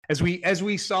as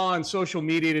we saw on social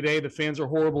media today, the fans are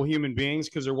horrible human beings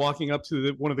because they're walking up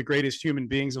to one of the greatest human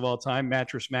beings of all time,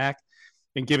 Mattress Mack,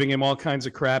 and giving him all kinds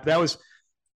of crap. That was,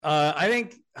 I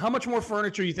think, how much more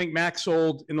furniture you think Mack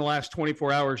sold in the last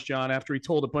 24 hours, John, after he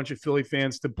told a bunch of Philly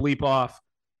fans to bleep off?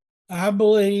 I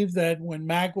believe that when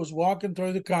Mack was walking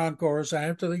through the concourse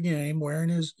after the game wearing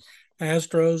his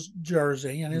Astros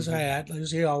jersey and his hat, as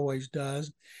he always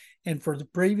does, and for the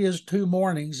previous 2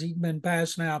 mornings, he'd been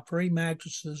passing out free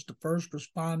mattresses to first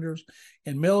responders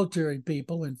and military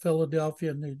people in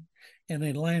Philadelphia and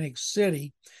Atlantic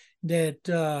City,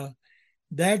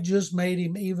 that just made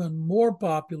him even more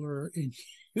popular in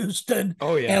Houston.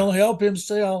 Oh, yeah. And will help him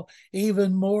sell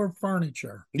even more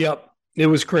furniture. Yep. It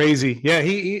was crazy.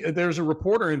 Yeah, there's a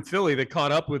reporter in Philly that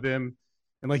caught up with him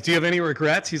and like, do you have any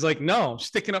regrets? He's like, no, I'm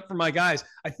sticking up for my guys.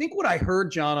 I think what I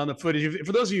heard, John, on the footage,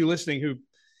 for those of you listening who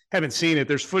haven't seen it,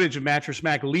 there's footage of Mattress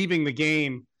Mack leaving the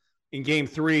game in game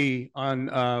 3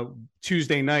 on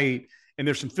Tuesday night, and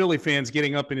there's some Philly fans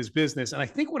getting up in his business. And I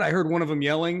think what I heard one of them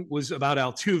yelling was about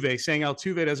Altuve, saying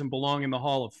Altuve doesn't belong in the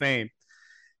Hall of Fame.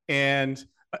 And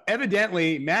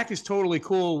evidently Mack is totally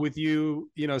cool with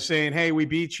you, saying, hey, we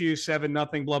beat you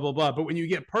 7-0, blah, blah, blah. But when you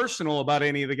get personal about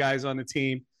any of the guys on the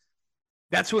team,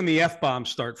 that's when the F-bombs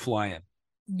start flying.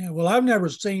 Yeah, well, I've never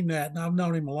seen that, and I've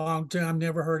known him a long time.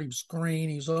 Never heard him scream.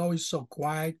 He's always so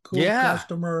quiet, cool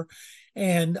customer.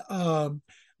 And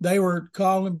they were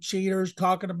calling him cheaters,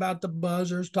 talking about the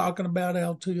buzzers, talking about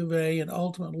Altuve, and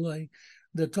ultimately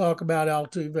the talk about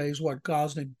Altuve is what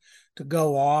caused him to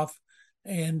go off.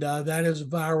 And that is a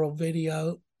viral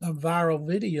video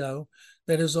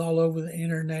that is all over the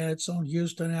internet. It's on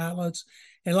Houston outlets.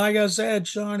 And like I said,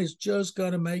 Sean, it's just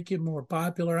going to make him more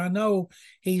popular. I know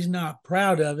he's not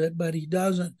proud of it, but he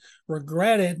doesn't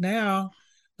regret it now.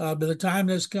 By the time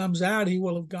this comes out, he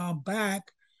will have gone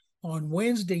back on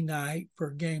Wednesday night for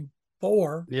game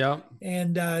 4. Yeah.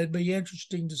 And it'd be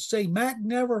interesting to see. Mack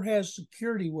never has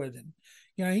security with him.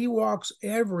 He walks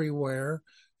everywhere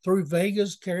through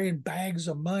Vegas carrying bags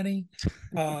of money,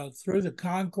 through the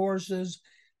concourses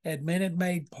at Minute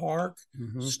Maid Park,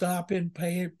 stopping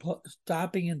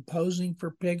and posing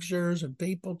for pictures, and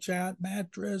people chant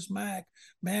Mattress Mack,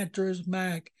 Mattress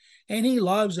Mack. And he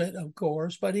loves it, of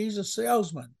course, but he's a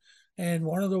salesman. And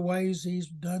one of the ways he's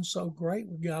done so great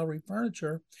with Gallery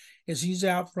Furniture is he's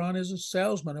out front as a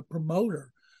salesman, a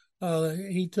promoter.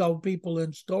 He told people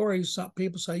in stories, some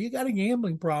people say, you got a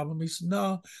gambling problem. He said,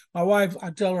 no, my wife,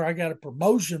 I tell her I got a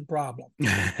promotion problem.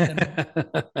 and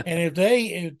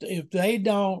if they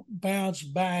don't bounce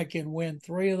back and win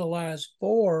 3 of the last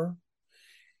 4,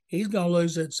 he's going to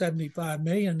lose that $75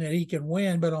 million that he can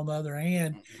win. But on the other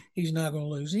hand, he's not going to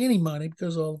lose any money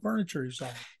because of all the furniture he's on.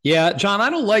 Yeah, John, I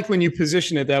don't like when you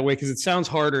position it that way because it sounds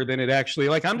harder than it actually.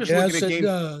 Like I'm just looking at game.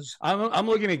 Does. I'm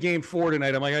looking at game 4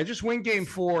 tonight. I'm like, I just win game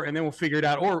 4 and then we'll figure it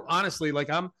out. Or honestly, like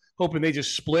I'm hoping they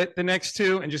just split the next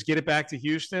 2 and just get it back to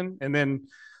Houston and then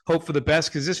hope for the best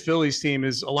because this Phillies team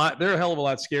is they're a hell of a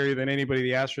lot scarier than anybody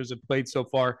the Astros have played so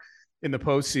far in the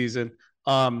postseason.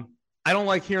 I don't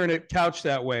like hearing it couched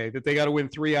that way, that they got to win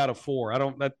 3 out of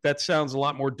 4. That sounds a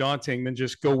lot more daunting than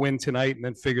just go win tonight and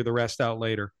then figure the rest out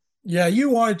later. Yeah,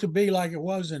 you want it to be like it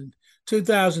was in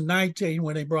 2019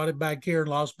 when they brought it back here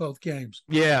and lost both games.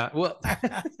 Yeah, well,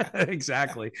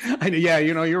 exactly. Yeah,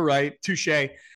 you're right. Touche.